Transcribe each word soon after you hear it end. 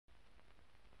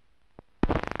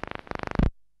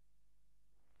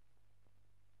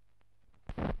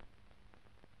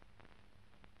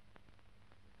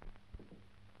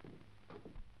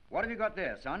What have you got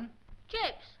there, son?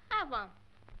 Chips. Have one.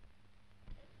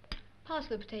 Pass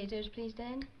the potatoes, please,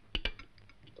 Dan.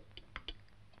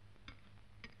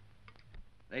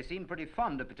 They seem pretty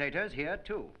fond of potatoes here,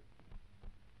 too.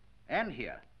 And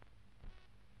here.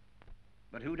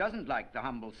 But who doesn't like the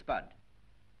humble spud?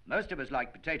 Most of us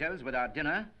like potatoes with our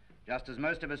dinner, just as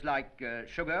most of us like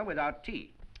sugar with our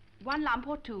tea. 1 lump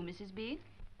or 2, Mrs. B.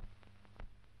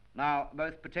 Now,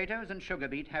 both potatoes and sugar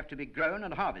beet have to be grown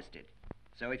and harvested.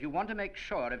 So if you want to make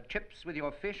sure of chips with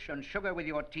your fish and sugar with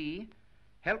your tea,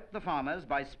 help the farmers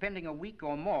by spending a week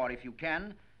or more, if you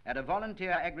can, at a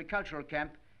volunteer agricultural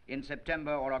camp in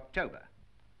September or October.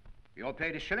 You're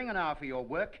paid $1 an hour for your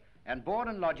work, and board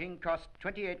and lodging cost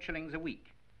 28 shillings a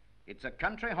week. It's a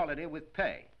country holiday with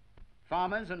pay.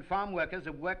 Farmers and farm workers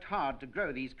have worked hard to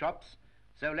grow these crops,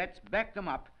 so let's back them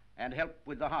up and help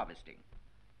with the harvesting.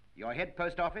 Your head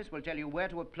post office will tell you where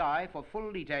to apply for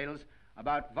full details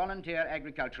about volunteer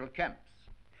agricultural camps.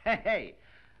 Hey,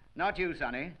 not you,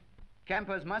 Sonny.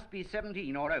 Campers must be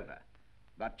 17 or over,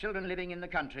 but children living in the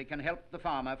country can help the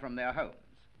farmer from their homes.